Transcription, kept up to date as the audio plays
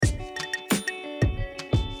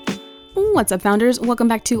What's up, founders? Welcome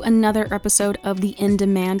back to another episode of the In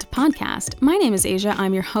Demand podcast. My name is Asia.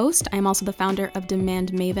 I'm your host. I'm also the founder of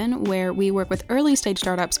Demand Maven, where we work with early stage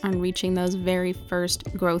startups on reaching those very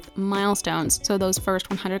first growth milestones. So those first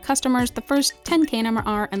 100 customers, the first 10K in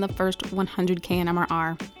MRR, and the first 100K in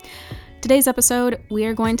MRR. Today's episode, we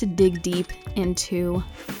are going to dig deep into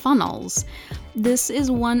funnels. This is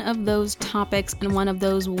one of those topics and one of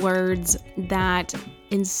those words that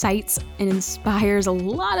incites and inspires a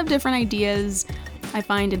lot of different ideas, I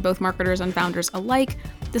find, in both marketers and founders alike.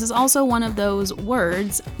 This is also one of those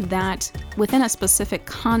words that within a specific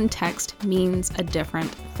context means a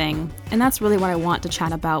different thing. And that's really what I want to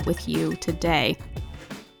chat about with you today.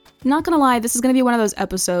 Not gonna lie, this is gonna be one of those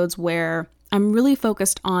episodes where I'm really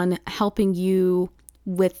focused on helping you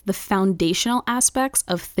with the foundational aspects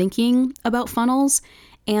of thinking about funnels,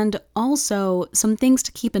 and also some things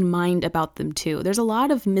to keep in mind about them too. There's a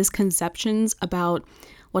lot of misconceptions about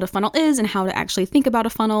what a funnel is and how to actually think about a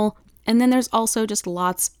funnel. And then there's also just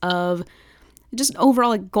lots of just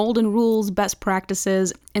overall golden rules, best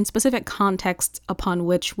practices, and specific contexts upon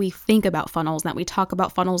which we think about funnels, that we talk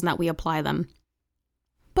about funnels, and that we apply them.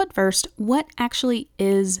 But first, what actually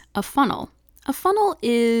is a funnel? A funnel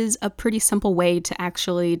is a pretty simple way to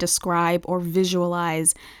actually describe or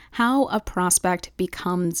visualize how a prospect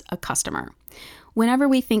becomes a customer. Whenever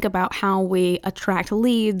we think about how we attract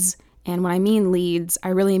leads, and when I mean leads, I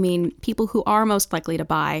really mean people who are most likely to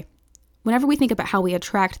buy. Whenever we think about how we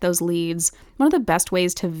attract those leads, one of the best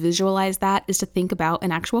ways to visualize that is to think about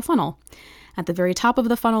an actual funnel. At the very top of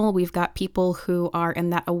the funnel, we've got people who are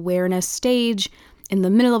in that awareness stage. In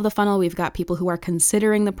the middle of the funnel, we've got people who are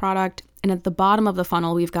considering the product. And at the bottom of the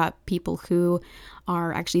funnel, we've got people who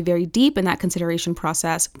are actually very deep in that consideration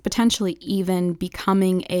process, potentially even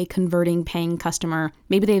becoming a converting paying customer.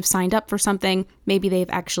 Maybe they've signed up for something. Maybe they've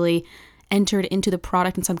actually entered into the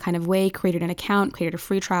product in some kind of way, created an account, created a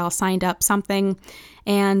free trial, signed up something,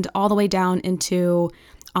 and all the way down into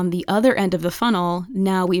on the other end of the funnel,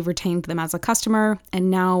 now we've retained them as a customer,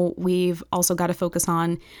 and now we've also got to focus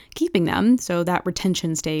on keeping them, so that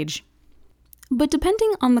retention stage. But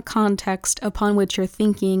depending on the context upon which you're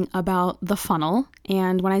thinking about the funnel,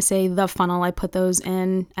 and when I say the funnel, I put those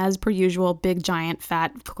in, as per usual, big, giant,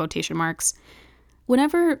 fat quotation marks.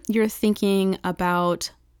 Whenever you're thinking about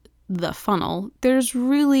the funnel, there's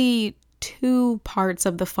really two parts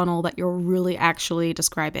of the funnel that you're really actually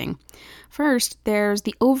describing. First, there's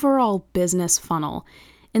the overall business funnel.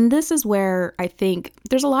 And this is where I think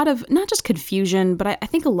there's a lot of, not just confusion, but I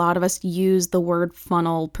think a lot of us use the word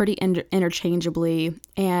funnel pretty interchangeably.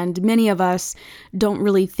 And many of us don't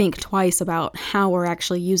really think twice about how we're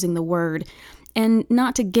actually using the word. And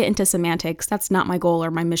not to get into semantics, that's not my goal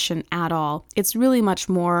or my mission at all. It's really much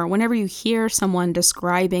more whenever you hear someone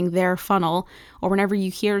describing their funnel, or whenever you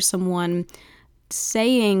hear someone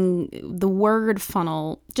saying the word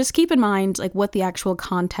funnel, just keep in mind like what the actual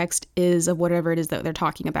context is of whatever it is that they're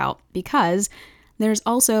talking about, because there's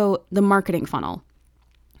also the marketing funnel.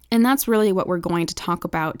 And that's really what we're going to talk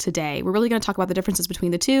about today. We're really going to talk about the differences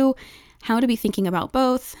between the two, how to be thinking about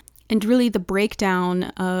both, and really the breakdown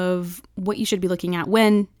of what you should be looking at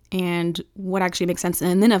when and what actually makes sense.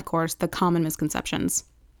 And then, of course, the common misconceptions.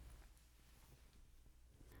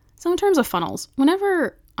 So in terms of funnels,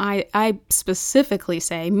 whenever I specifically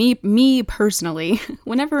say, me personally,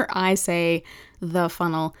 whenever I say the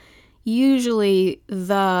funnel, usually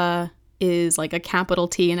the is like a capital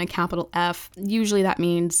T and a capital F. Usually that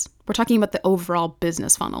means we're talking about the overall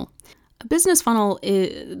business funnel. A business funnel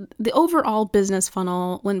is the overall business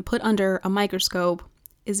funnel, when put under a microscope,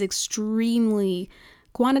 is extremely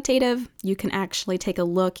quantitative. You can actually take a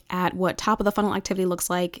look at what top of the funnel activity looks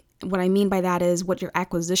like. What I mean by that is what your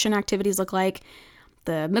acquisition activities look like.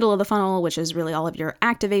 The middle of the funnel, which is really all of your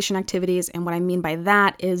activation activities. And what I mean by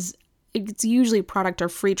that is it's usually product or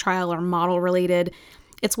free trial or model related.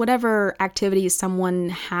 It's whatever activities someone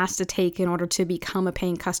has to take in order to become a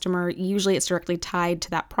paying customer. Usually it's directly tied to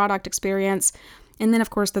that product experience. And then, of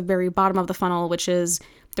course, the very bottom of the funnel, which is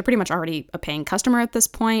they're pretty much already a paying customer at this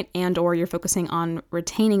point, and or you're focusing on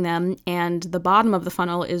retaining them. And the bottom of the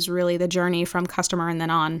funnel is really the journey from customer and then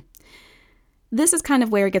on. This is kind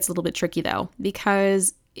of where it gets a little bit tricky, though,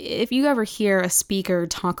 because if you ever hear a speaker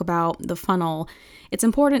talk about the funnel, it's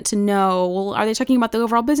important to know, well, are they talking about the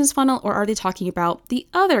overall business funnel, or are they talking about the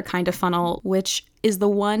other kind of funnel, which is the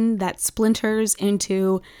one that splinters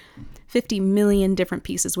into 50 million different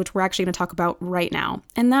pieces, which we're actually going to talk about right now.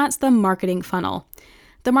 And that's the marketing funnel.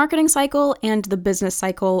 The marketing cycle and the business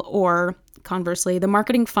cycle, or conversely, the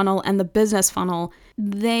marketing funnel and the business funnel,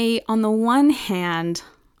 they, on the one hand,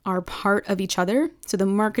 are part of each other. So the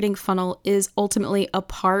marketing funnel is ultimately a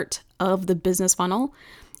part of the business funnel.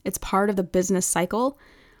 It's part of the business cycle.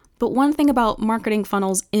 But one thing about marketing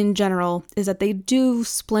funnels in general is that they do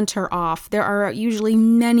splinter off. There are usually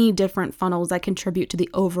many different funnels that contribute to the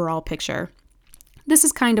overall picture. This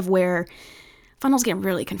is kind of where funnels get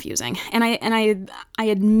really confusing. And I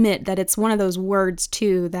admit that it's one of those words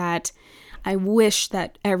too that I wish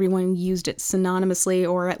that everyone used it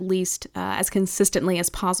synonymously or at least as consistently as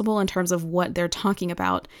possible in terms of what they're talking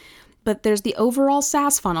about. But there's the overall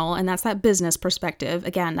SaaS funnel, and that's that business perspective.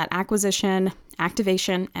 Again, that acquisition,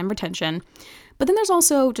 activation, and retention. But then there's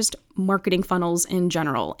also just marketing funnels in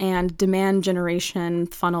general and demand generation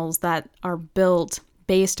funnels that are built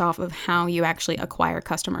based off of how you actually acquire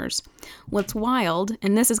customers. What's wild,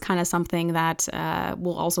 and this is kind of something that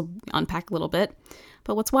we'll also unpack a little bit,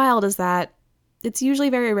 but what's wild is that it's usually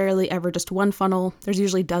very rarely ever just one funnel. There's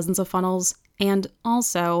usually dozens of funnels, and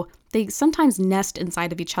also they sometimes nest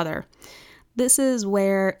inside of each other. This is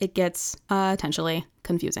where it gets potentially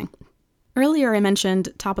confusing. Earlier, I mentioned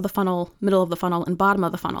top of the funnel, middle of the funnel, and bottom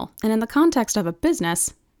of the funnel. And in the context of a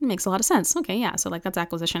business, it makes a lot of sense. Okay, yeah, so like that's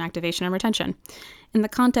acquisition, activation, and retention. In the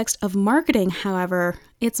context of marketing, however,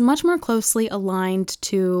 it's much more closely aligned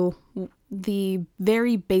to the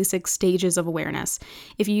very basic stages of awareness.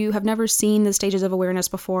 If you have never seen the stages of awareness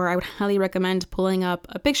before, I would highly recommend pulling up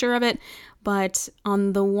a picture of it. But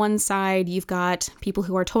on the one side, you've got people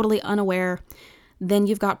who are totally unaware, then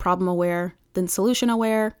you've got problem aware, then solution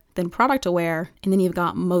aware, then product aware, and then you've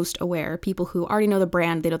got most aware, people who already know the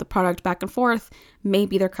brand, they know the product back and forth,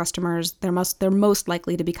 maybe they're customers, they're most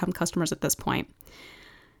likely to become customers at this point.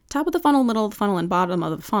 Top of the funnel, middle of the funnel, and bottom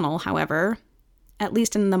of the funnel, however, at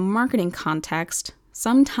least in the marketing context,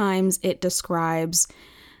 sometimes it describes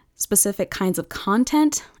specific kinds of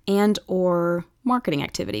content and or marketing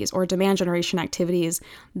activities or demand generation activities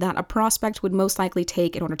that a prospect would most likely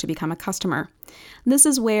take in order to become a customer. This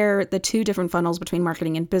is where the two different funnels between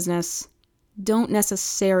marketing and business don't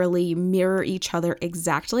necessarily mirror each other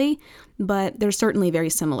exactly, but they're certainly very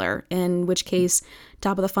similar, in which case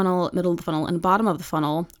top of the funnel, middle of the funnel, and bottom of the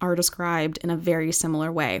funnel are described in a very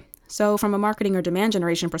similar way. So from a marketing or demand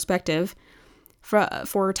generation perspective,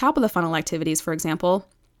 for top of the funnel activities, for example,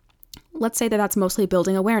 let's say that that's mostly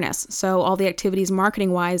building awareness. So all the activities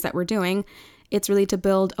marketing-wise that we're doing, it's really to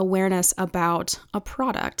build awareness about a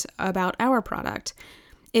product, about our product.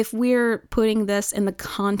 If we're putting this in the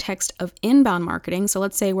context of inbound marketing, so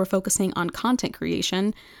let's say we're focusing on content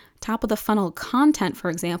creation, top of the funnel content, for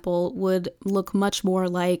example, would look much more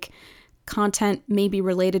like content maybe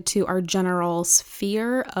related to our general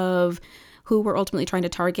sphere of who we're ultimately trying to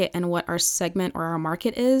target and what our segment or our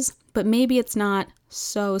market is, but maybe it's not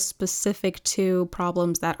so specific to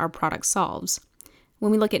problems that our product solves.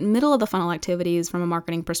 When we look at middle of the funnel activities from a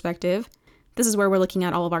marketing perspective, this is where we're looking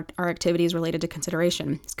at all of our activities related to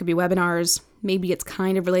consideration. This could be webinars. Maybe it's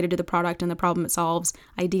kind of related to the product and the problem it solves.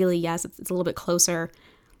 Ideally, yes, it's a little bit closer,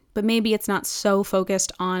 but maybe it's not so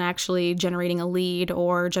focused on actually generating a lead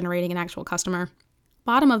or generating an actual customer.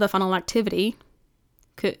 Bottom of the funnel activity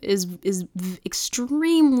is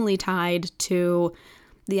extremely tied to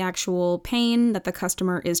the actual pain that the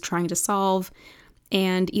customer is trying to solve.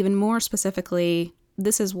 And even more specifically,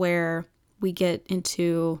 this is where we get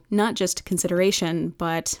into not just consideration,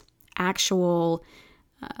 but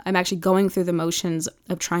I'm actually going through the motions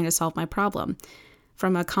of trying to solve my problem.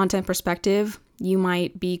 From a content perspective, you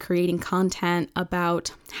might be creating content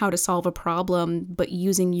about how to solve a problem, but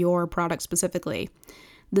using your product specifically.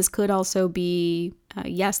 This could also be,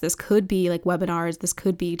 this could be like webinars, this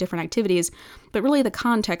could be different activities, but really the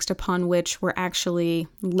context upon which we're actually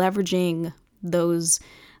leveraging those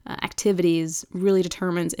activities really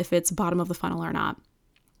determines if it's bottom of the funnel or not.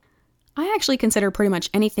 I actually consider pretty much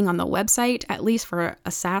anything on the website, at least for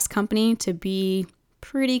a SaaS company, to be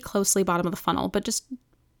pretty closely bottom of the funnel, but just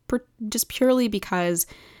purely because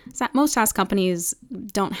most SaaS companies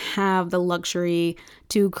don't have the luxury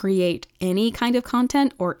to create any kind of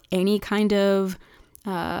content or any kind of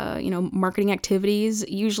marketing activities.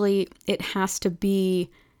 Usually it has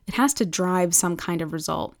to drive some kind of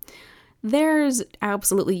result. There's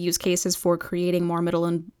absolutely use cases for creating more middle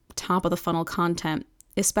and top of the funnel content,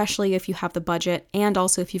 especially if you have the budget and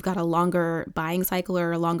also if you've got a longer buying cycle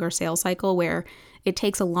or a longer sales cycle where it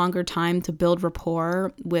takes a longer time to build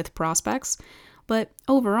rapport with prospects. But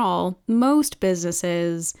overall, most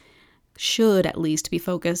businesses should at least be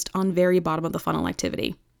focused on very bottom of the funnel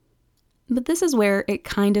activity. But this is where it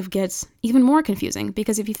kind of gets even more confusing,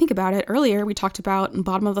 because if you think about it, earlier we talked about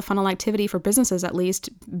bottom of the funnel activity for businesses at least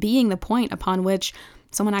being the point upon which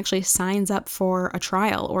someone actually signs up for a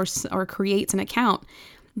trial or creates an account.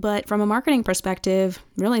 But from a marketing perspective,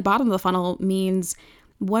 really bottom of the funnel means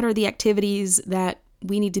what are the activities that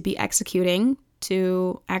we need to be executing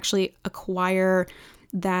to actually acquire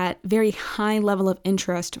that very high level of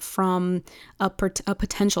interest from a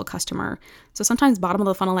potential customer. So sometimes bottom of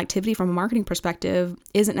the funnel activity from a marketing perspective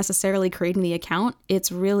isn't necessarily creating the account.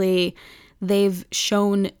 It's really they've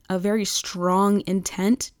shown a very strong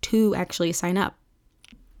intent to actually sign up.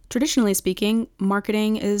 Traditionally speaking,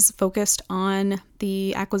 marketing is focused on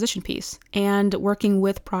the acquisition piece and working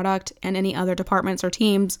with product and any other departments or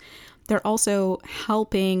teams. They're also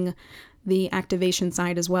helping the activation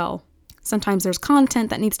side as well. Sometimes there's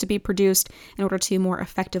content that needs to be produced in order to more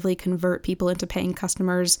effectively convert people into paying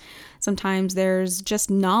customers. Sometimes there's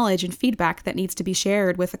just knowledge and feedback that needs to be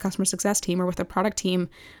shared with the customer success team or with the product team.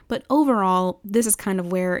 But overall, this is kind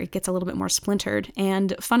of where it gets a little bit more splintered,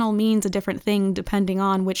 and funnel means a different thing depending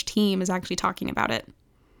on which team is actually talking about it.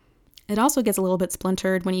 It also gets a little bit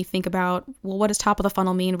splintered when you think about, well, what does top of the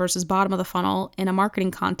funnel mean versus bottom of the funnel in a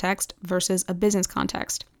marketing context versus a business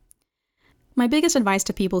context? My biggest advice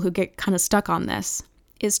to people who get kind of stuck on this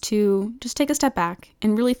is to just take a step back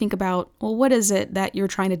and really think about, well, what is it that you're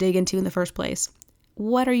trying to dig into in the first place?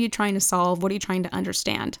 What are you trying to solve? What are you trying to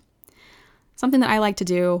understand? Something that I like to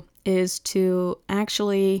do is to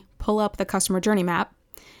actually pull up the customer journey map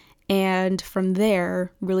and from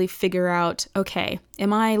there really figure out, okay,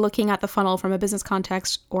 am I looking at the funnel from a business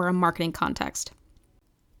context or a marketing context?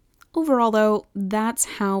 Overall, though, that's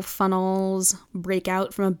how funnels break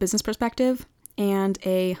out from a business perspective and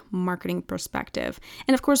a marketing perspective.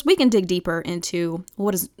 And of course, we can dig deeper into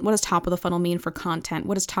what does top of the funnel mean for content?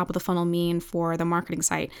 What does top of the funnel mean for the marketing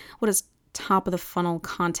site? What does top of the funnel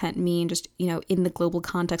content mean just, in the global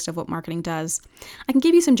context of what marketing does? I can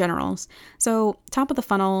give you some generals. So top of the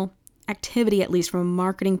funnel activity, at least from a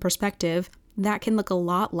marketing perspective, that can look a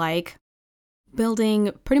lot like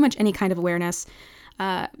building pretty much any kind of awareness.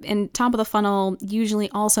 And top of the funnel usually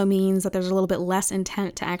also means that there's a little bit less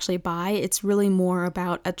intent to actually buy. It's really more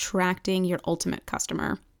about attracting your ultimate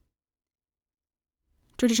customer.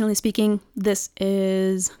 Traditionally speaking, this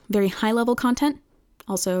is very high-level content,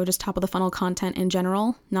 also just top of the funnel content in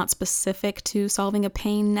general, not specific to solving a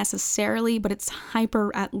pain necessarily, but it's hyper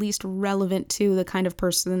at least relevant to the kind of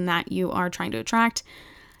person that you are trying to attract.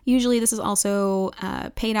 Usually this is also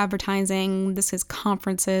paid advertising, this is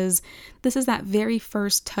conferences, this is that very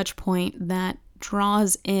first touch point that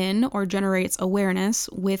draws in or generates awareness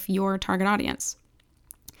with your target audience.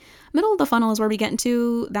 Middle of the funnel is where we get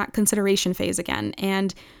into that consideration phase again.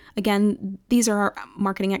 And again, these are our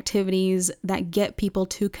marketing activities that get people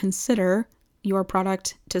to consider your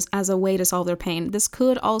product just as a way to solve their pain. This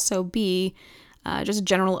could also be just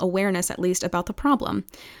general awareness, at least, about the problem.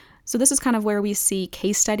 So this is kind of where we see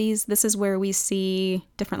case studies. This is where we see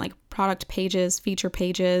different product pages, feature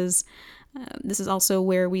pages. This is also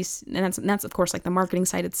where and that's of course the marketing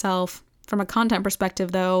site itself. From a content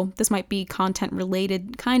perspective though, this might be content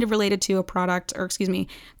kind of related to a product,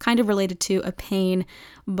 kind of related to a pain,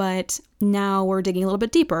 but now we're digging a little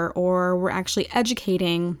bit deeper, or we're actually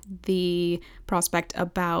educating the prospect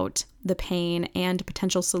about the pain and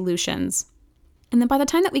potential solutions. And then by the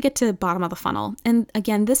time that we get to the bottom of the funnel, and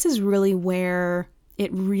again, this is really where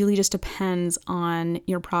it really just depends on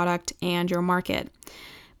your product and your market.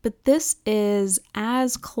 But this is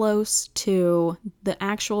as close to the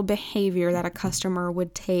actual behavior that a customer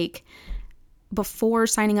would take before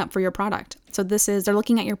signing up for your product. So they're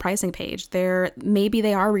looking at your pricing page. Maybe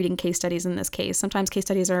they are reading case studies in this case. Sometimes case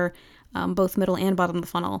studies are both middle and bottom of the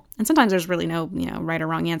funnel. And sometimes there's really no, right or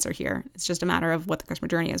wrong answer here. It's just a matter of what the customer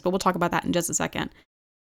journey is. But we'll talk about that in just a second.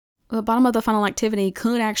 The bottom of the funnel activity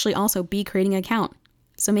could actually also be creating an account.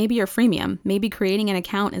 So maybe you're freemium. Maybe creating an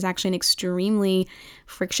account is actually an extremely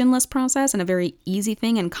frictionless process and a very easy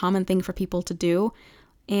thing and common thing for people to do.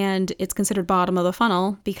 And it's considered bottom of the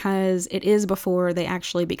funnel because it is before they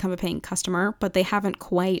actually become a paying customer, but they haven't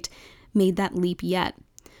quite made that leap yet.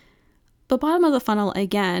 But bottom of the funnel,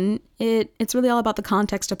 again, it's really all about the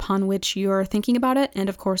context upon which you're thinking about it and,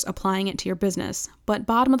 of course, applying it to your business. But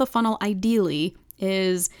bottom of the funnel, ideally,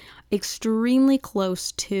 is extremely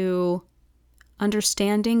close to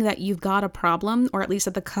understanding that you've got a problem, or at least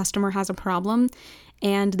that the customer has a problem,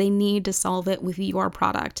 and they need to solve it with your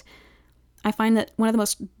product. I find that one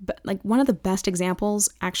of the best examples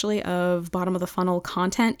actually of bottom of the funnel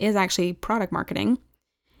content is actually product marketing.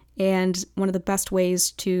 And one of the best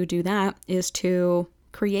ways to do that is to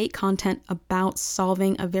create content about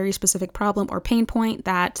solving a very specific problem or pain point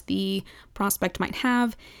that the prospect might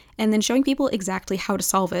have, and then showing people exactly how to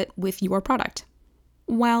solve it with your product.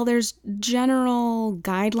 While there's general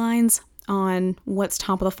guidelines on what's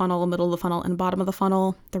top of the funnel, middle of the funnel, and bottom of the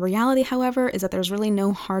funnel. The reality, however, is that there's really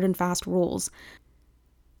no hard and fast rules.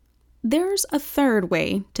 There's a third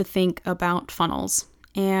way to think about funnels,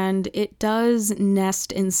 and it does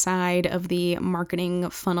nest inside of the marketing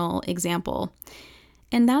funnel example.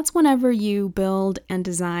 And that's whenever you build and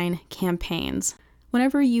design campaigns.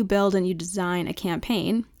 Whenever you build and you design a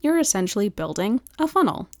campaign, you're essentially building a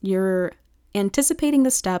funnel. You're anticipating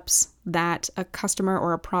the steps that a customer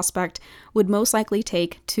or a prospect would most likely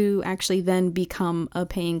take to actually then become a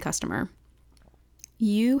paying customer.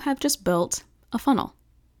 You have just built a funnel.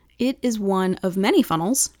 It is one of many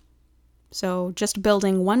funnels. So just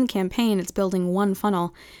building one campaign, it's building one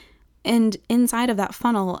funnel. And inside of that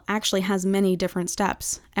funnel actually has many different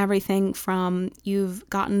steps. Everything from you've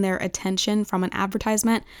gotten their attention from an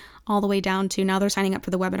advertisement all the way down to now they're signing up for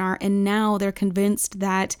the webinar and now they're convinced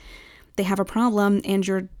that they have a problem and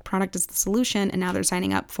your product is the solution and now they're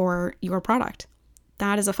signing up for your product.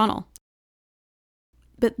 That is a funnel.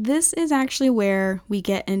 But this is actually where we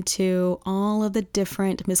get into all of the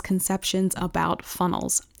different misconceptions about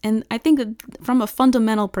funnels. And I think that from a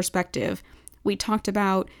fundamental perspective, we talked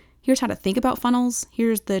about here's how to think about funnels.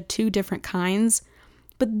 Here's the two different kinds.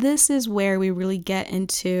 But this is where we really get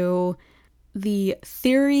into the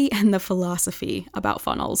theory and the philosophy about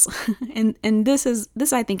funnels. and this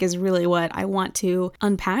I think is really what I want to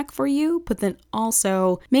unpack for you, but then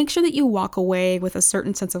also make sure that you walk away with a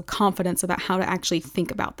certain sense of confidence about how to actually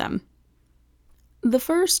think about them. The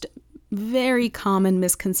first very common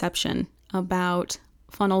misconception about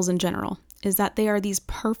funnels in general is that they are these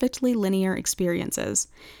perfectly linear experiences.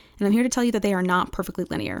 And I'm here to tell you that they are not perfectly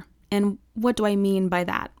linear. And what do I mean by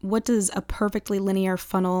that? What does a perfectly linear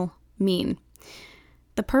funnel mean?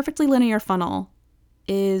 The perfectly linear funnel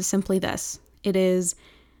is simply this. It is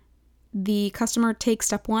the customer takes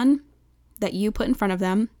step 1 that you put in front of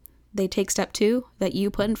them. They take step 2 that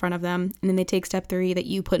you put in front of them. And then they take step 3 that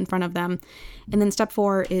you put in front of them. And then step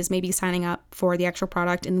 4 is maybe signing up for the actual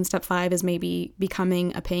product. And then step 5 is maybe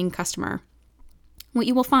becoming a paying customer. What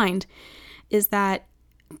you will find is that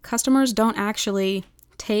customers don't actually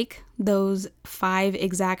take those 5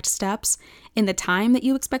 exact steps in the time that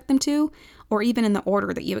you expect them to, or even in the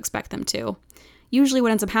order that you expect them to. Usually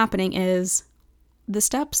what ends up happening is the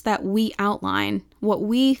steps that we outline, what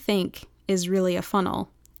we think is really a funnel,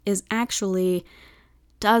 is actually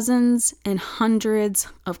dozens and hundreds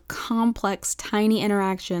of complex, tiny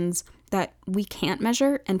interactions that we can't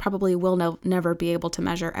measure and probably will never be able to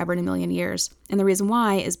measure ever in a million years. And the reason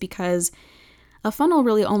why is because a funnel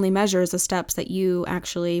really only measures the steps that you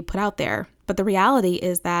actually put out there. But the reality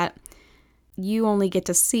is that you only get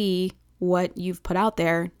to see what you've put out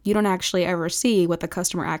there. You don't actually ever see what the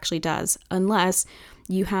customer actually does unless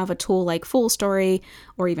you have a tool like FullStory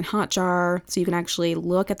or even Hotjar, so you can actually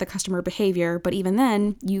look at the customer behavior. But even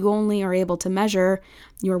then, you only are able to measure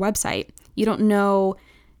your website. You don't know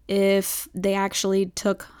if they actually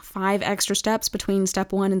took 5 extra steps between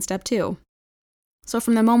step 1 and step 2. So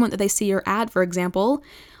from the moment that they see your ad, for example,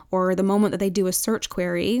 or the moment that they do a search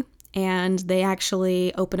query and they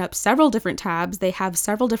actually open up several different tabs, they have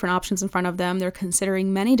several different options in front of them, they're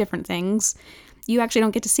considering many different things, you actually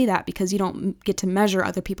don't get to see that because you don't get to measure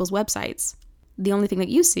other people's websites. The only thing that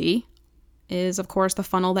you see is, of course, the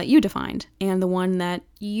funnel that you defined and the one that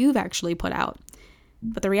you've actually put out.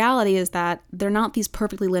 But the reality is that they're not these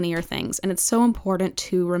perfectly linear things, and it's so important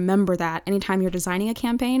to remember that anytime you're designing a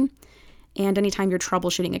campaign, and anytime you're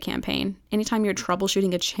troubleshooting a campaign, anytime you're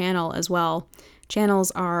troubleshooting a channel as well. Channels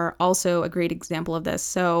are also a great example of this.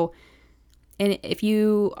 So if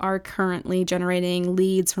you are currently generating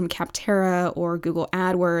leads from Capterra or Google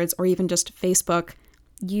AdWords or even just Facebook,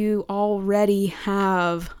 you already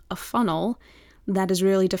have a funnel that is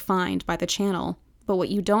really defined by the channel. But what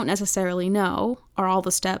you don't necessarily know are all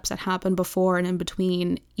the steps that happen before and in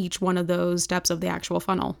between each one of those steps of the actual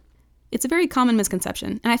funnel. It's a very common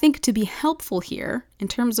misconception. And I think to be helpful here in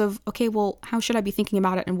terms of, okay, well, how should I be thinking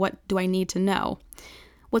about it and what do I need to know?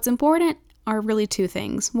 What's important are really 2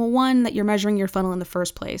 things. Well, one, that you're measuring your funnel in the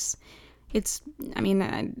first place. I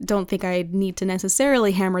don't think I need to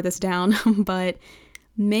necessarily hammer this down, but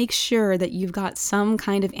make sure that you've got some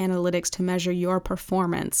kind of analytics to measure your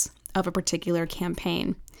performance of a particular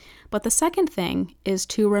campaign. But the second thing is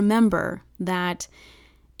to remember that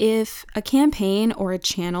if a campaign or a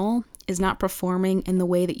channel is not performing in the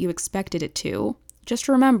way that you expected it to, just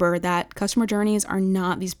remember that customer journeys are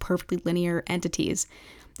not these perfectly linear entities.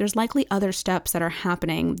 There's likely other steps that are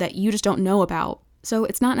happening that you just don't know about. So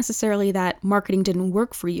it's not necessarily that marketing didn't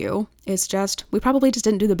work for you. It's just, we probably just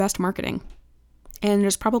didn't do the best marketing. And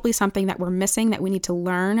there's probably something that we're missing that we need to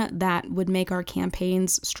learn that would make our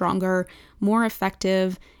campaigns stronger, more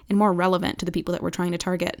effective, and more relevant to the people that we're trying to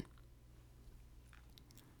target.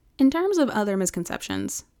 In terms of other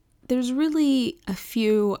misconceptions, there's really a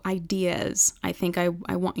few ideas I think I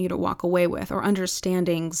want you to walk away with, or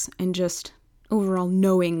understandings and just overall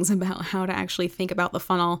knowings about how to actually think about the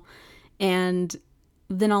funnel, and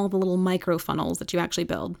then all the little micro funnels that you actually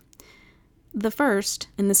build. The first,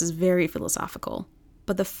 and this is very philosophical,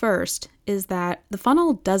 but the first is that the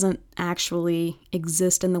funnel doesn't actually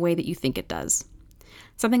exist in the way that you think it does.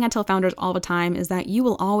 Something I tell founders all the time is that you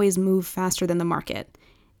will always move faster than the market.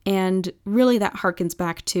 And really that harkens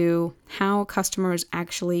back to how customers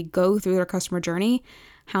actually go through their customer journey,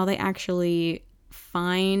 how they actually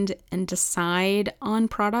find and decide on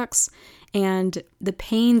products, and the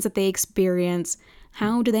pains that they experience.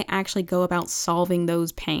 How do they actually go about solving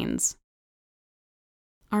those pains?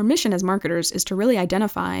 Our mission as marketers is to really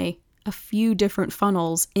identify a few different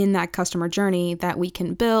funnels in that customer journey that we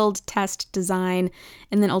can build, test, design,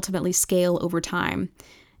 and then ultimately scale over time.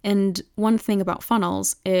 And one thing about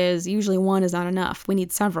funnels is usually one is not enough. We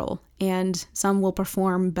need several, and some will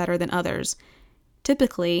perform better than others.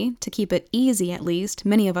 Typically, to keep it easy at least,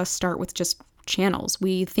 many of us start with just channels.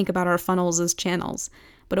 We think about our funnels as channels.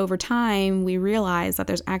 But over time, we realize that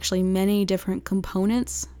there's actually many different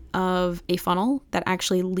components of a funnel that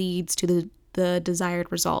actually leads to the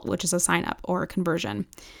desired result, which is a sign up or a conversion,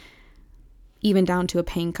 even down to a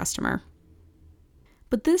paying customer.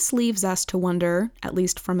 But this leaves us to wonder, at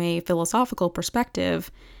least from a philosophical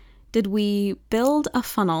perspective, did we build a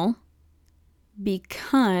funnel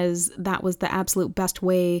because that was the absolute best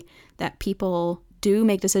way that people do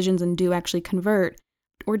make decisions and do actually convert?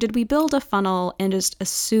 Or did we build a funnel and just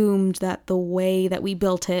assumed that the way that we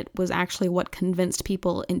built it was actually what convinced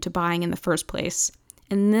people into buying in the first place?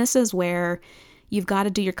 And this is where you've got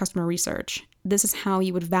to do your customer research. This is how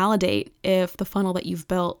you would validate if the funnel that you've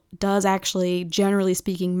built does actually, generally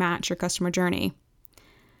speaking, match your customer journey.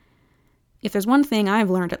 If there's one thing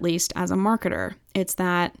I've learned, at least as a marketer, it's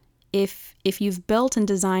that if you've built and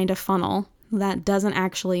designed a funnel that doesn't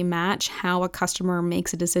actually match how a customer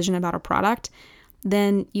makes a decision about a product,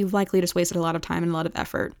 then you've likely just wasted a lot of time and a lot of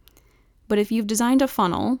effort. But if you've designed a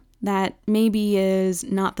funnel that maybe is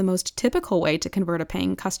not the most typical way to convert a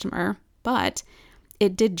paying customer, but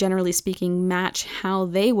it did, generally speaking, match how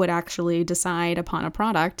they would actually decide upon a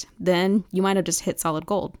product, then you might have just hit solid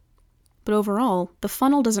gold. But overall, the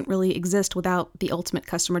funnel doesn't really exist without the ultimate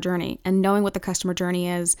customer journey. And knowing what the customer journey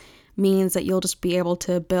is means that you'll just be able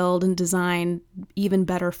to build and design even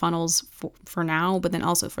better funnels for now, but then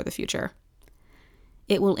also for the future.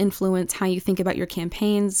 It will influence how you think about your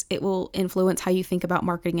campaigns. It will influence how you think about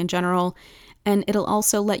marketing in general. And it'll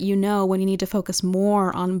also let you know when you need to focus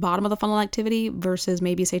more on bottom of the funnel activity versus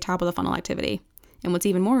maybe, say, top of the funnel activity. And what's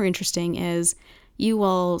even more interesting is you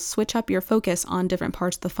will switch up your focus on different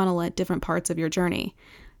parts of the funnel at different parts of your journey.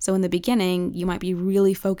 So in the beginning, you might be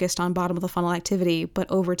really focused on bottom of the funnel activity,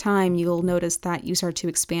 but over time, you'll notice that you start to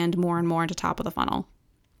expand more and more into top of the funnel.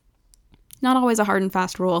 Not always a hard and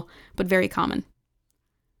fast rule, but very common.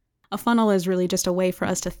 A funnel is really just a way for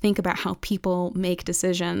us to think about how people make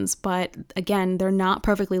decisions. But again, they're not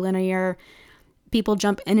perfectly linear. People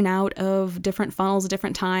jump in and out of different funnels at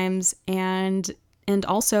different times. And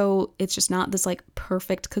also, it's just not this like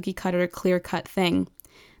perfect cookie cutter, clear cut thing.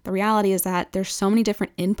 The reality is that there's so many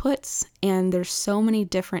different inputs and there's so many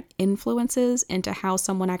different influences into how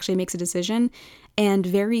someone actually makes a decision, and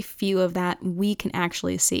very few of that we can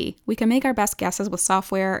actually see. We can make our best guesses with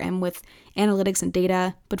software and with analytics and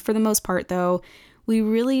data, but for the most part though, we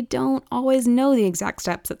really don't always know the exact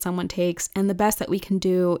steps that someone takes, and the best that we can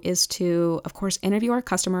do is to, of course, interview our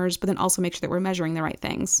customers, but then also make sure that we're measuring the right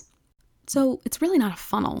things. So it's really not a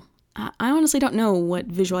funnel. I honestly don't know what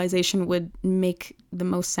visualization would make the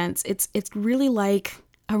most sense. It's really like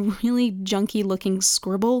a really junky looking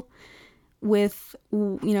scribble with,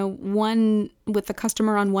 one with the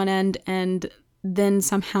customer on one end, and then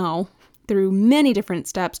somehow through many different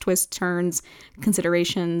steps, twists, turns,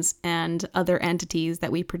 considerations, and other entities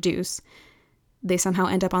that we produce, they somehow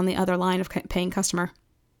end up on the other line of paying customer.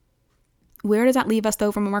 Where does that leave us,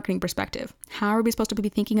 though, from a marketing perspective? How are we supposed to be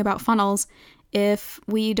thinking about funnels if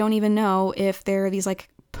we don't even know if they're these like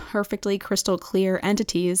perfectly crystal clear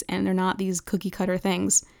entities and they're not these cookie cutter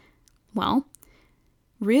things? Well,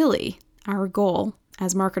 really, our goal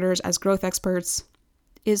as marketers, as growth experts,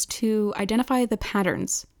 is to identify the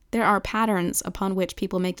patterns. There are patterns upon which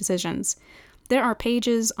people make decisions. There are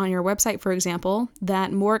pages on your website, for example,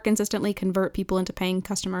 that more consistently convert people into paying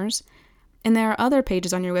customers. And there are other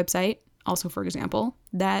pages on your website, also for example,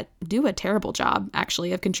 that do a terrible job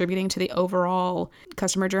actually of contributing to the overall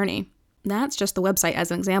customer journey. That's just the website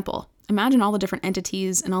as an example. Imagine all the different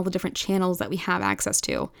entities and all the different channels that we have access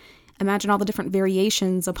to. Imagine all the different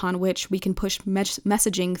variations upon which we can push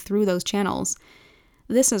messaging through those channels.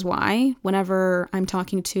 This is why whenever I'm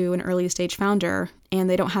talking to an early stage founder and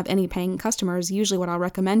they don't have any paying customers, usually what I'll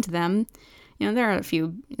recommend to them, there are a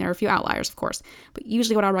few outliers, of course, but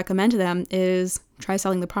usually what I'll recommend to them is try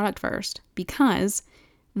selling the product first, because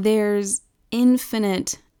there's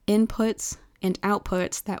infinite inputs and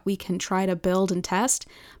outputs that we can try to build and test,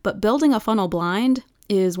 but building a funnel blind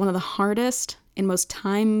is one of the hardest and most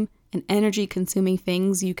time and energy consuming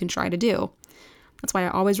things you can try to do. That's why I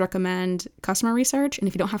always recommend customer research, and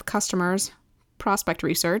if you don't have customers, prospect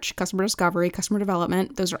research, customer discovery, customer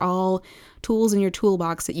development. Those are all tools in your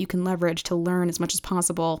toolbox that you can leverage to learn as much as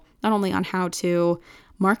possible, not only on how to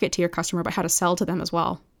market to your customer, but how to sell to them as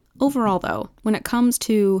well. Overall, though, when it comes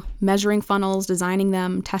to measuring funnels, designing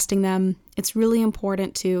them, testing them, it's really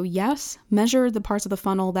important to, yes, measure the parts of the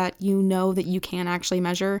funnel that you know that you can actually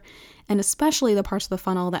measure, and especially the parts of the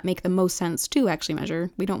funnel that make the most sense to actually measure.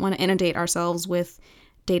 We don't want to inundate ourselves with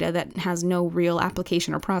data that has no real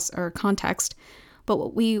application or context. But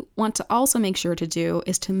what we want to also make sure to do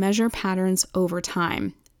is to measure patterns over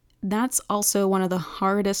time. That's also one of the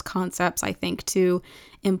hardest concepts, I think, to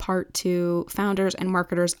impart to founders and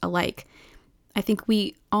marketers alike. I think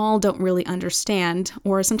we all don't really understand,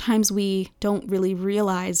 or sometimes we don't really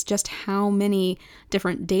realize just how many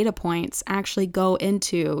different data points actually go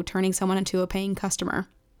into turning someone into a paying customer.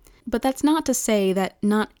 But that's not to say that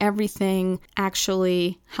not everything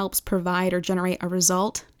actually helps provide or generate a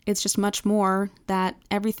result. It's just much more that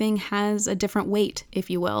everything has a different weight,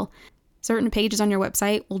 if you will. Certain pages on your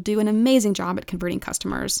website will do an amazing job at converting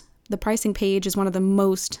customers. The pricing page is one of the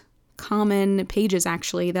most common pages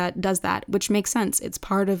actually that does that, which makes sense. It's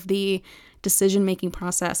part of the decision-making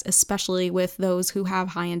process, especially with those who have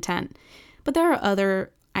high intent. But there are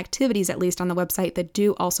other activities, at least on the website, that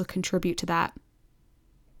do also contribute to that.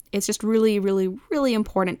 It's just really, really, really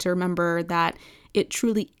important to remember that it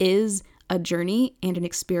truly is a journey and an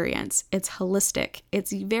experience. It's holistic.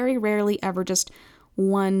 It's very rarely ever just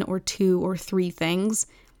one or two or three things.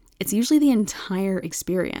 It's usually the entire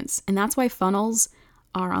experience. And that's why funnels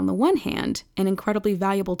are, on the one hand, an incredibly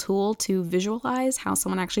valuable tool to visualize how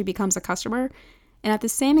someone actually becomes a customer. And at the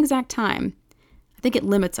same exact time, I think it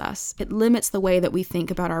limits us. It limits the way that we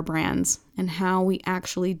think about our brands and how we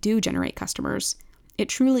actually do generate customers. It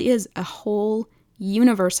truly is a whole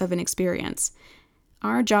universe of an experience.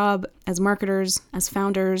 Our job as marketers, as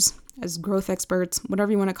founders, as growth experts,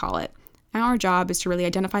 whatever you want to call it, our job is to really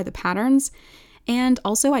identify the patterns and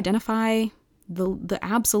also identify the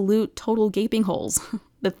absolute total gaping holes,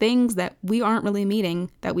 the things that we aren't really meeting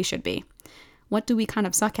that we should be. What do we kind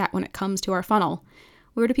of suck at when it comes to our funnel?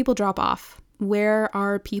 Where do people drop off? Where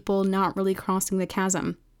are people not really crossing the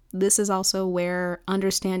chasm? This is also where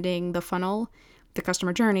understanding the funnel, the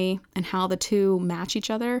customer journey, and how the two match each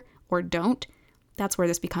other or don't, that's where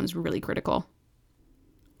this becomes really critical.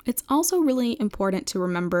 It's also really important to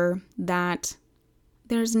remember that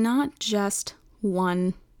there's not just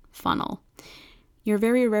one funnel. You're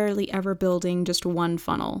very rarely ever building just one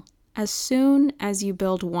funnel. As soon as you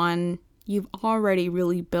build one, you've already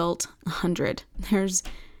really built 100. There's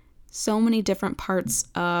so many different parts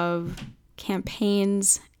of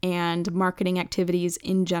campaigns and marketing activities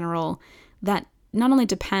in general that not only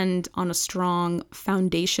depend on a strong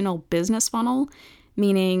foundational business funnel,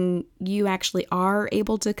 meaning you actually are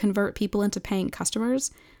able to convert people into paying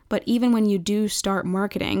customers, but even when you do start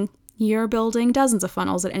marketing, you're building dozens of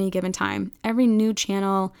funnels at any given time. Every new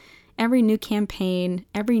channel, every new campaign,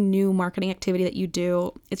 every new marketing activity that you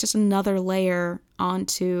do, it's just another layer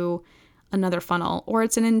onto another funnel, or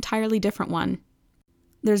it's an entirely different one.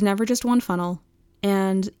 There's never just one funnel,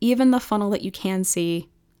 and even the funnel that you can see,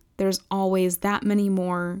 there's always that many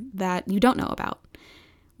more that you don't know about.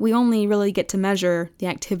 We only really get to measure the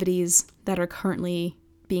activities that are currently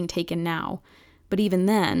being taken now. But even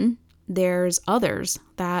then, there's others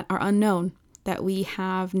that are unknown that we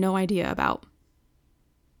have no idea about.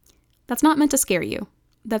 That's not meant to scare you.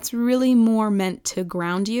 That's really more meant to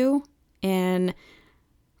ground you in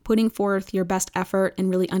putting forth your best effort and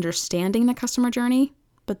really understanding the customer journey,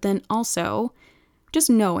 but then also just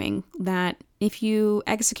knowing that if you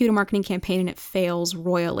execute a marketing campaign and it fails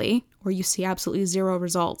royally, or you see absolutely zero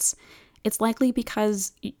results, it's likely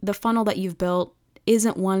because the funnel that you've built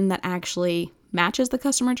isn't one that actually matches the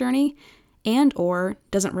customer journey and or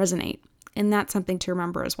doesn't resonate. And that's something to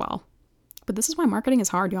remember as well. But this is why marketing is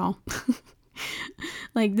hard, y'all.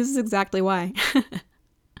 This is exactly why.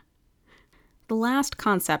 the last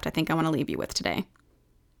concept I think I want to leave you with today.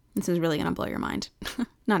 This is really going to blow your mind.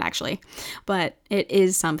 Not actually, but it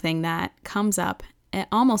is something that comes up at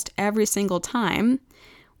almost every single time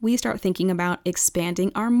we start thinking about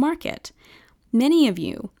expanding our market. Many of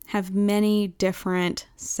you have many different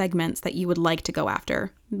segments that you would like to go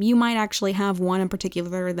after. You might actually have one in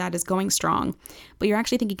particular that is going strong, but you're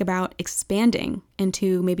actually thinking about expanding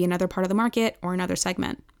into maybe another part of the market or another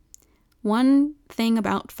segment. One thing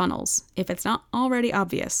about funnels, if it's not already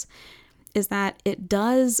obvious, is that it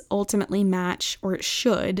does ultimately match, or it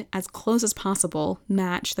should, as close as possible,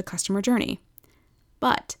 match the customer journey.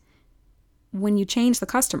 But when you change the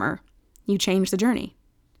customer, you change the journey.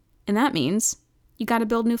 And that means you got to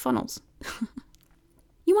build new funnels.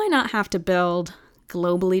 You might not have to build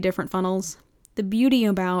globally different funnels. The beauty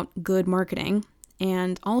about good marketing,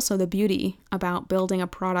 and also the beauty about building a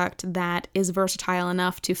product that is versatile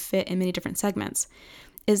enough to fit in many different segments,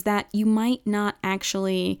 is that you might not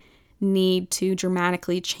actually need to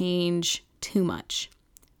dramatically change too much.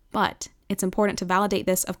 But it's important to validate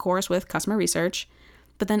this, of course, with customer research,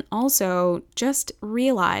 but then also just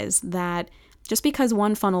realize that just because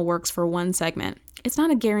one funnel works for one segment, it's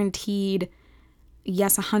not a guaranteed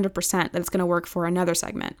yes 100% that it's going to work for another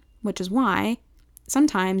segment, which is why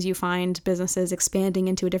sometimes you find businesses expanding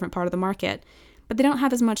into a different part of the market, but they don't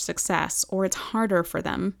have as much success, or it's harder for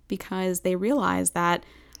them because they realize that,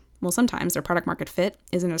 well, sometimes their product market fit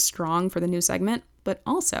isn't as strong for the new segment, but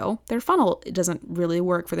also their funnel doesn't really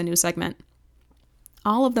work for the new segment.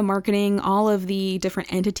 All of the marketing, all of the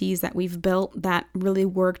different entities that we've built that really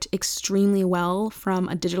worked extremely well from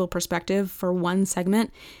a digital perspective for one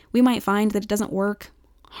segment, we might find that it doesn't work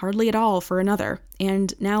hardly at all for another.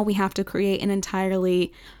 And now we have to create an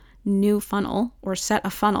entirely new funnel or set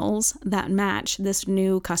of funnels that match this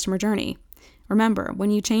new customer journey. Remember, when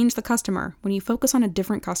you change the customer, when you focus on a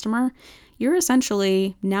different customer, you're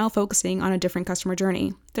essentially now focusing on a different customer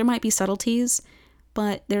journey. There might be subtleties,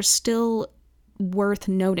 but they're still worth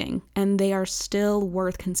noting, and they are still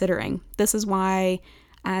worth considering. This is why,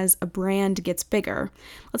 as a brand gets bigger,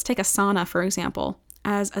 let's take Asana, for example.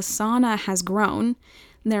 As Asana has grown,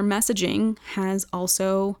 their messaging has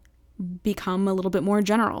also become a little bit more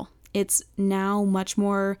general. It's now much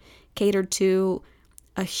more catered to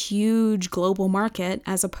a huge global market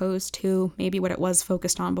as opposed to maybe what it was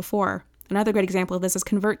focused on before. Another great example of this is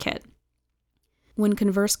ConvertKit. When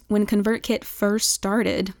ConvertKit first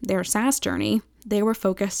started their SaaS journey, they were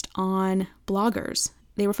focused on bloggers.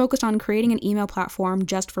 They were focused on creating an email platform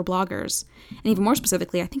just for bloggers. And even more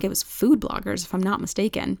specifically, I think it was food bloggers, if I'm not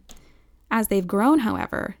mistaken. As they've grown,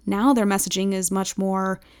 however, now their messaging is much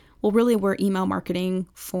more, well, really we're email marketing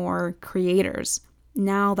for creators.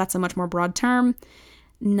 Now that's a much more broad term.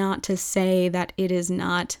 Not to say that it is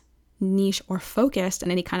not niche or focused in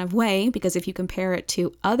any kind of way, because if you compare it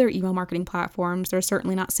to other email marketing platforms, they're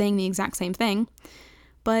certainly not saying the exact same thing.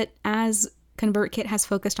 But as ConvertKit has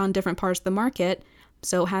focused on different parts of the market,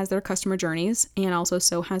 so has their customer journeys, and also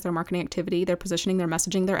so has their marketing activity, their positioning, their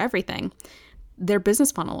messaging, their everything. Their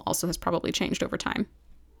business funnel also has probably changed over time.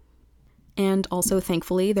 And also,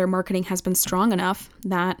 thankfully, their marketing has been strong enough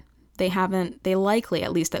that they likely,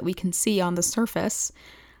 at least that we can see on the surface,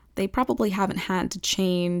 they probably haven't had to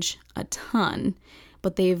change a ton,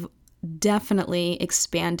 but they've definitely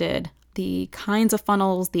expanded the kinds of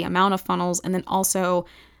funnels, the amount of funnels, and then also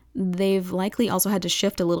they've likely also had to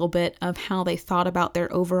shift a little bit of how they thought about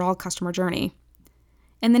their overall customer journey.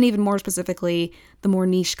 And then even more specifically, the more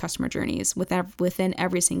niche customer journeys within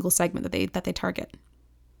every single segment that they target.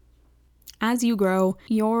 As you grow,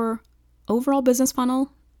 your overall business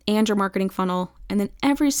funnel and your marketing funnel, and then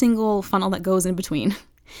every single funnel that goes in between,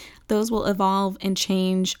 those will evolve and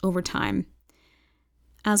change over time.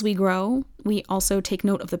 As we grow, we also take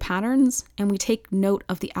note of the patterns and we take note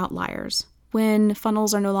of the outliers. When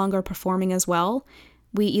funnels are no longer performing as well,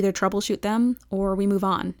 we either troubleshoot them or we move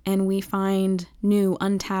on and we find new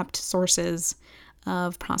untapped sources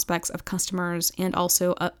of prospects, of customers, and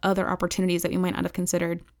also other opportunities that we might not have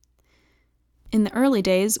considered. In the early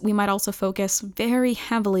days, we might also focus very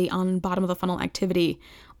heavily on bottom of the funnel activity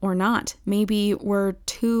or not. Maybe we're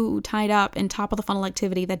too tied up in top of the funnel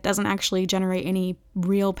activity that doesn't actually generate any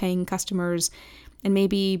real paying customers. And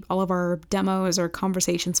maybe all of our demos or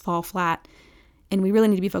conversations fall flat. And we really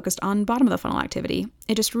need to be focused on bottom of the funnel activity.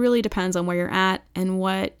 It just really depends on where you're at and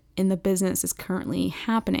what in the business is currently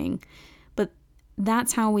happening. But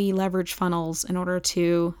that's how we leverage funnels in order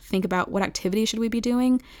to think about what activity should we be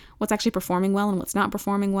doing, what's actually performing well and what's not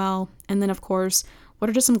performing well. And then, of course, what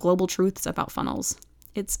are just some global truths about funnels?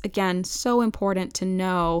 It's, again, so important to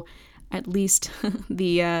know at least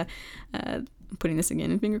the I'm putting this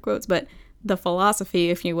again in finger quotes, but the philosophy,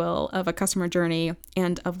 if you will, of a customer journey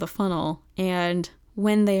and of the funnel, and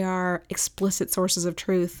when they are explicit sources of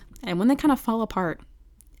truth and when they kind of fall apart.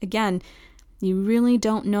 Again, you really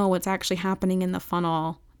don't know what's actually happening in the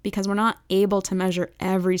funnel because we're not able to measure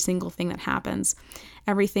every single thing that happens.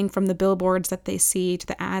 Everything from the billboards that they see to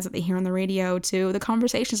the ads that they hear on the radio to the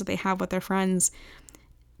conversations that they have with their friends.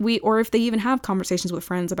 Or if they even have conversations with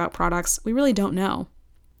friends about products, we really don't know.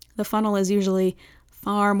 The funnel is usually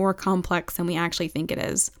far more complex than we actually think it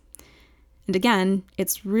is. And again,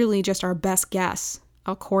 it's really just our best guess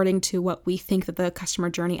according to what we think that the customer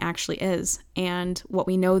journey actually is and what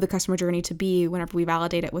we know the customer journey to be whenever we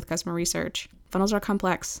validate it with customer research. Funnels are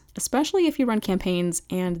complex, especially if you run campaigns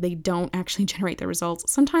and they don't actually generate the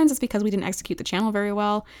results. Sometimes it's because we didn't execute the channel very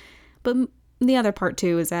well, but the other part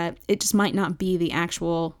too is that it just might not be the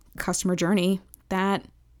actual customer journey that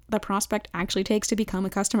the prospect actually takes to become a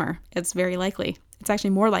customer. It's very likely. It's actually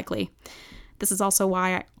more likely. This is also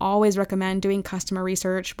why I always recommend doing customer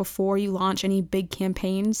research before you launch any big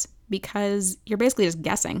campaigns, because you're basically just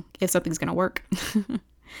guessing if something's going to work.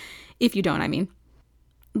 If you don't, I mean.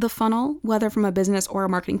 The funnel, whether from a business or a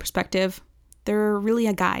marketing perspective, they're really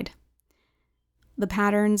a guide. The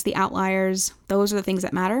patterns, the outliers, those are the things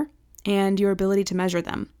that matter, and your ability to measure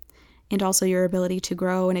them, and also your ability to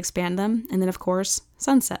grow and expand them, and then, of course,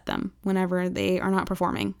 sunset them whenever they are not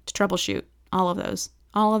performing, to troubleshoot, all of those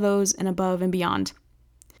and above and beyond.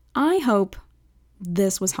 I hope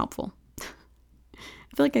this was helpful.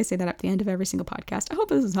 I feel like I say that at the end of every single podcast. I hope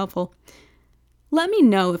this was helpful. Let me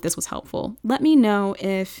know if this was helpful. Let me know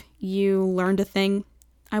if you learned a thing.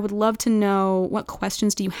 I would love to know, what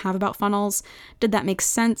questions do you have about funnels? Did that make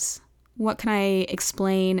sense? What can I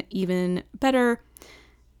explain even better?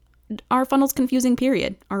 Are funnels confusing,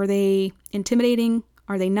 period? Are they intimidating?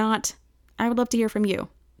 Are they not? I would love to hear from you.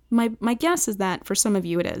 My guess is that for some of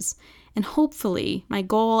you it is. And hopefully my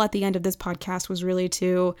goal at the end of this podcast was really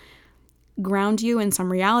to ground you in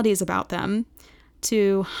some realities about them,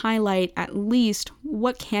 to highlight at least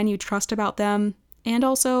what can you trust about them, and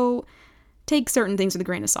also take certain things with a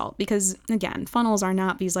grain of salt. Because again, funnels are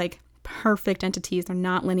not these like perfect entities. They're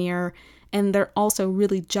not linear. And they're also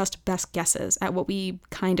really just best guesses at what we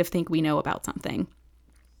kind of think we know about something.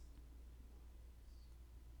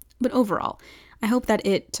 But overall, I hope that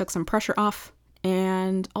it took some pressure off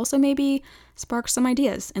and also maybe sparked some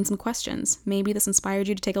ideas and some questions. Maybe this inspired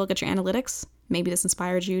you to take a look at your analytics. Maybe this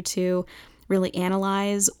inspired you to really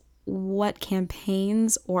analyze what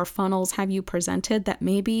campaigns or funnels have you presented that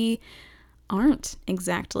maybe aren't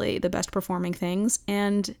exactly the best performing things.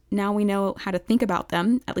 And now we know how to think about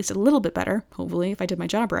them, at least a little bit better, hopefully, if I did my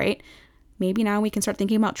job right. Maybe now we can start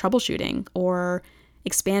thinking about troubleshooting or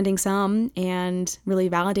expanding some and really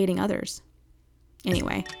validating others.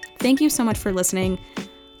 Anyway, thank you so much for listening.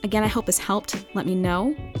 Again, I hope this helped. Let me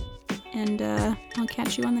know, and I'll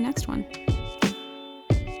catch you on the next one.